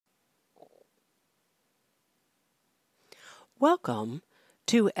Welcome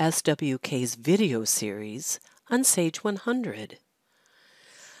to SWK's video series on Sage 100.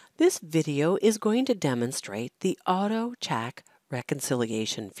 This video is going to demonstrate the Auto Check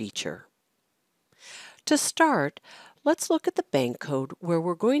reconciliation feature. To start, let's look at the bank code where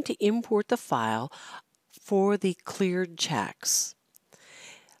we're going to import the file for the cleared checks.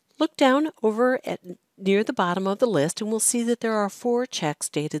 Look down over near the bottom of the list and we'll see that there are 4 checks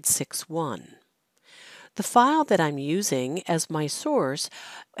dated 6/1. The file that I'm using as my source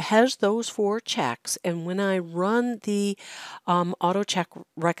has those 4 checks, and when I run the auto check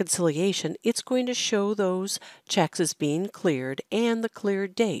reconciliation, it's going to show those checks as being cleared and the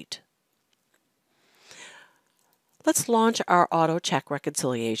cleared date. Let's launch our auto check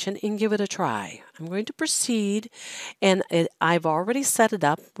reconciliation and give it a try. I'm going to proceed, and I've already set it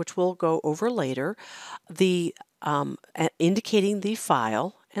up, which we'll go over later, indicating the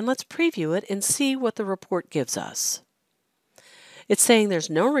file. And let's preview it and see what the report gives us. It's saying there's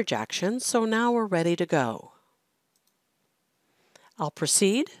no rejection, so now we're ready to go. I'll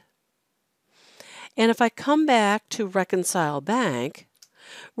proceed. And if I come back to Reconcile Bank,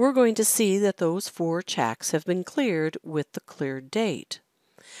 we're going to see that those 4 checks have been cleared with the cleared date.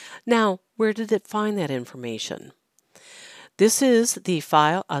 Now, where did it find that information? This is the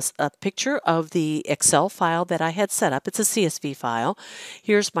file, a picture of the Excel file that I had set up. It's a CSV file.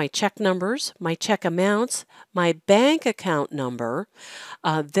 Here's my check numbers, my check amounts, my bank account number,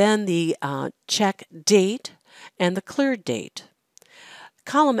 then the check date, and the cleared date.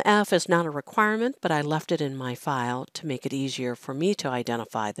 Column F is not a requirement, but I left it in my file to make it easier for me to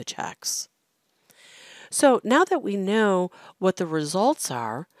identify the checks. So now that we know what the results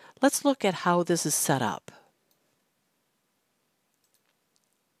are, let's look at how this is set up.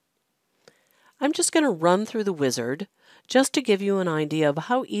 I'm just going to run through the wizard just to give you an idea of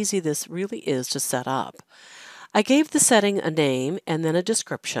how easy this really is to set up. I gave the setting a name and then a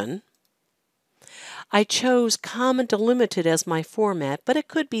description. I chose Common Delimited as my format, but it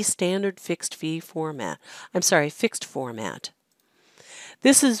could be standard fixed format.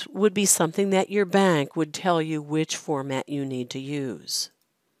 This would be something that your bank would tell you which format you need to use.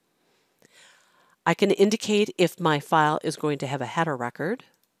 I can indicate if my file is going to have a header record.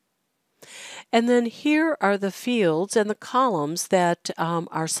 And then here are the fields and the columns that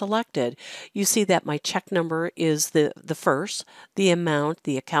are selected. You see that my check number is the first, the amount,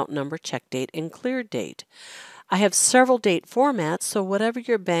 the account number, check date, and cleared date. I have several date formats, so whatever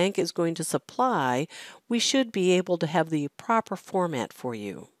your bank is going to supply, we should be able to have the proper format for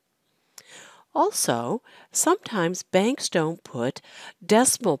you. Also, sometimes banks don't put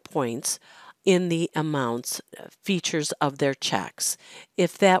decimal points in the amounts features of their checks.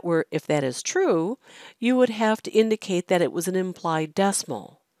 If that is true, you would have to indicate that it was an implied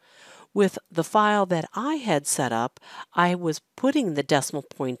decimal. With the file that I had set up, I was putting the decimal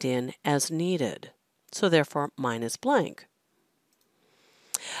point in as needed. So therefore, mine is blank.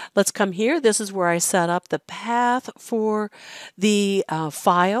 Let's come here. This is where I set up the path for the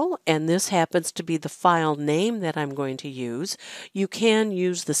file, and this happens to be the file name that I'm going to use. You can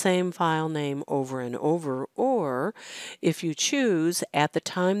use the same file name over and over, or if you choose, at the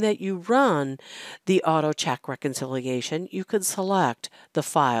time that you run the auto check reconciliation, you could select the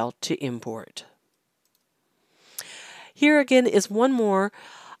file to import. Here again is one more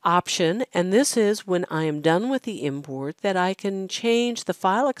option, and this is when I am done with the import that I can change the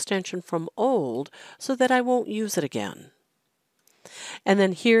file extension from old so that I won't use it again. And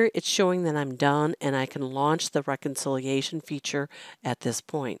then here it's showing that I'm done and I can launch the reconciliation feature at this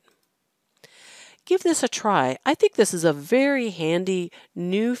point. Give this a try. I think this is a very handy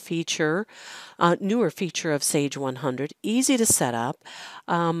newer feature of Sage 100, easy to set up.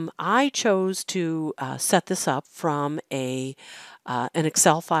 I chose to set this up from an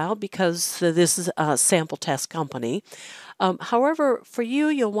Excel file because this is a sample test company. However, for you,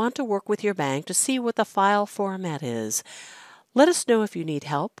 you'll want to work with your bank to see what the file format is. Let us know if you need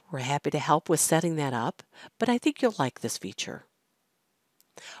help. We're happy to help with setting that up, but I think you'll like this feature.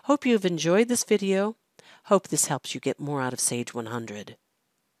 Hope you've enjoyed this video. Hope this helps you get more out of Sage 100.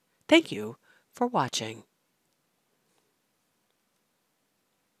 Thank you for watching.